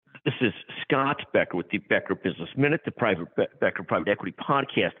This is Scott Becker with the Becker Business Minute, the Becker Private Equity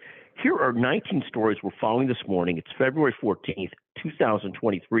Podcast. Here are 19 stories we're following this morning. It's February 14th,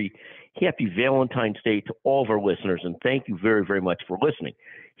 2023. Happy Valentine's Day to all of our listeners, and thank you very, very much for listening.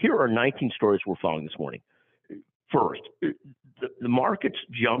 Here are 19 stories we're following this morning. First, the markets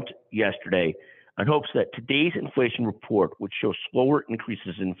jumped yesterday on hopes that today's inflation report would show slower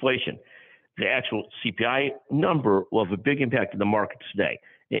increases in inflation. The actual CPI number will have a big impact on the markets today.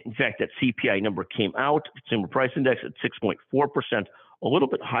 In fact, that CPI number came out, Consumer Price Index, at 6.4%, a little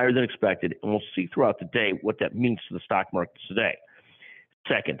bit higher than expected, and we'll see throughout the day what that means to the stock markets today.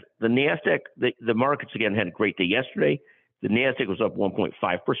 Second, the NASDAQ, the markets again had a great day yesterday. The NASDAQ was up 1.5%,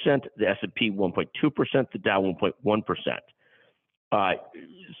 the S&P 1.2%, the Dow 1.1%.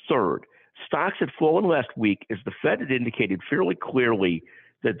 Third, stocks had fallen last week as the Fed had indicated fairly clearly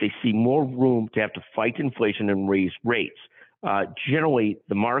that they see more room to have to fight inflation and raise rates. Generally,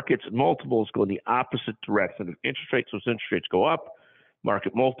 the markets and multiples go in the opposite direction. If interest rates, those interest rates go up,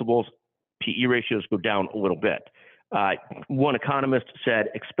 market multiples, PE ratios go down a little bit. One economist said,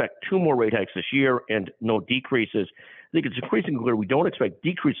 expect 2 more rate hikes this year and no decreases. I think it's increasingly clear we don't expect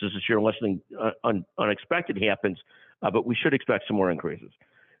decreases this year unless something unexpected happens, but we should expect some more increases.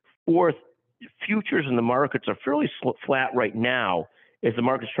 Fourth, futures in the markets are fairly flat right now as the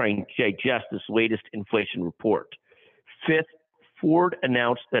market's trying to digest this latest inflation report. Fifth, Ford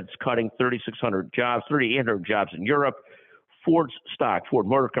announced that it's cutting 3,800 jobs in Europe. Ford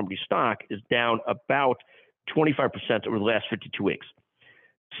Motor Company stock, is down about 25% over the last 52 weeks.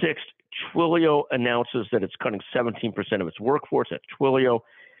 Sixth, Twilio announces that it's cutting 17% of its workforce. That's Twilio.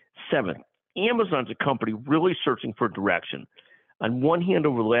 Seventh, Amazon's a company really searching for direction. On one hand,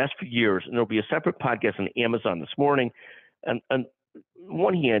 over the last few years, and there'll be a separate podcast on Amazon this morning, on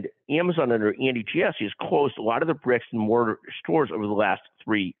one hand, Amazon under Andy Jassy has closed a lot of the bricks and mortar stores over the last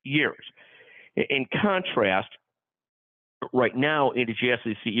 3 years. In contrast, right now, Andy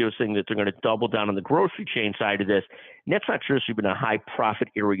Jassy, the CEO, is saying that they're going to double down on the grocery chain side of this, and that's not traditionally been a high profit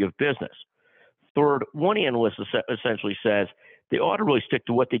area of business. Third, one analyst essentially says they ought to really stick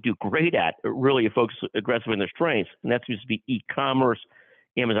to what they do great at, really focus aggressively on their strengths, and that seems to be e-commerce,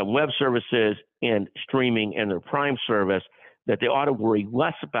 Amazon Web Services, and streaming and their Prime service, that they ought to worry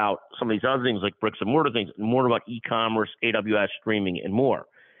less about some of these other things like bricks and mortar things, and more about e-commerce, AWS, streaming, and more.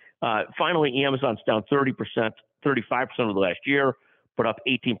 Finally, Amazon's down 30%, 35% over the last year, but up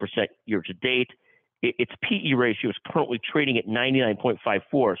 18% year to date. Its PE ratio is currently trading at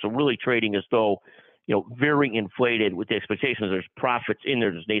 99.54, so really trading as though, very inflated with the expectations there's profits in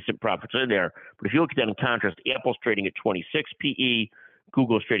there, there's nascent profits in there. But if you look at that in contrast, Apple's trading at 26 PE,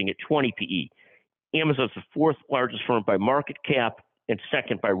 Google's trading at 20 PE. Amazon's the 4th largest firm by market cap and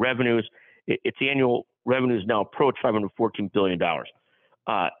 2nd by revenues. Its annual revenues now approach $514 billion.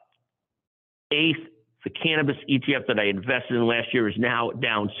 8th, the cannabis ETF that I invested in last year is now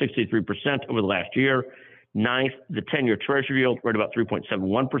down 63% over the last year. 9th, the 10-year Treasury yield right about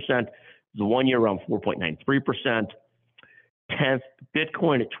 3.71%. The 1-year around 4.93%. 10th,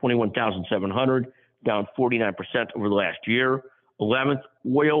 Bitcoin at 21,700, down 49% over the last year. 11th,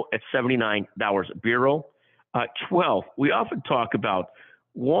 oil at $79 a barrel. 12th, we often talk about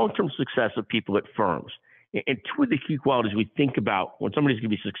long-term success of people at firms. And 2 of the key qualities we think about when somebody's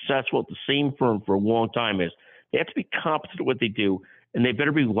going to be successful at the same firm for a long time is they have to be competent at what they do, and they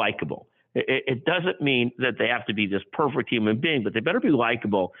better be likable. It doesn't mean that they have to be this perfect human being, but they better be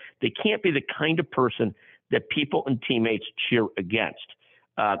likable. They can't be the kind of person that people and teammates cheer against.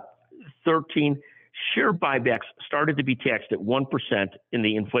 13, share buybacks started to be taxed at 1% in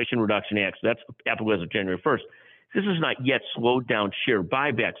the Inflation Reduction Act. So that's applicable as of January 1st. This has not yet slowed down share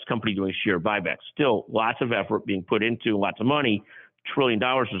buybacks, company doing share buybacks. Still, lots of effort being put into, lots of money, $1 trillion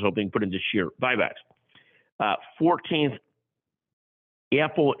or so being put into share buybacks. 14th,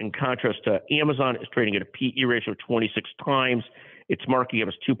 Apple, in contrast to Amazon, is trading at a PE ratio of 26 times. Its market cap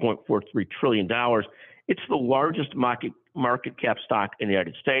is $2.43 trillion. It's the largest market cap stock in the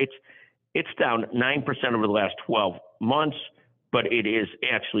United States. It's down 9% over the last 12 months, but it is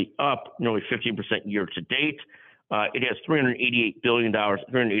actually up nearly 15% year to date. It has $387 billion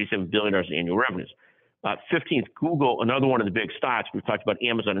in annual revenues. 15th, Google, another one of the big stocks. We've talked about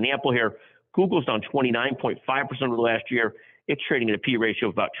Amazon and Apple here. Google's down 29.5% over the last year. It's trading at a P ratio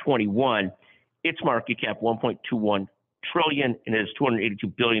of about 21. Its market cap, $1.21 trillion, and it has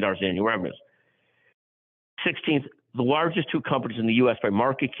 $282 billion in annual revenues. 16th, the largest 2 companies in the U.S. by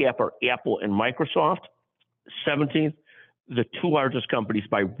market cap are Apple and Microsoft. 17th, the 2 largest companies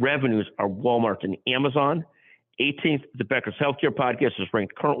by revenues are Walmart and Amazon. 18th, the Becker's Healthcare Podcast is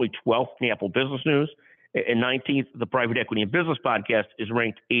ranked currently 12th in Apple Business News. And 19th, the Private Equity and Business podcast is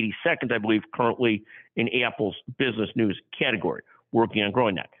ranked 82nd, I believe, currently in Apple's business news category, working on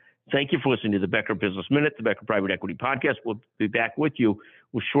growing that. Thank you for listening to the Becker Business Minute, the Becker Private Equity Podcast. We'll be back with you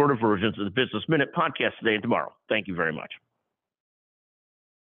with shorter versions of the Business Minute podcast today and tomorrow. Thank you very much.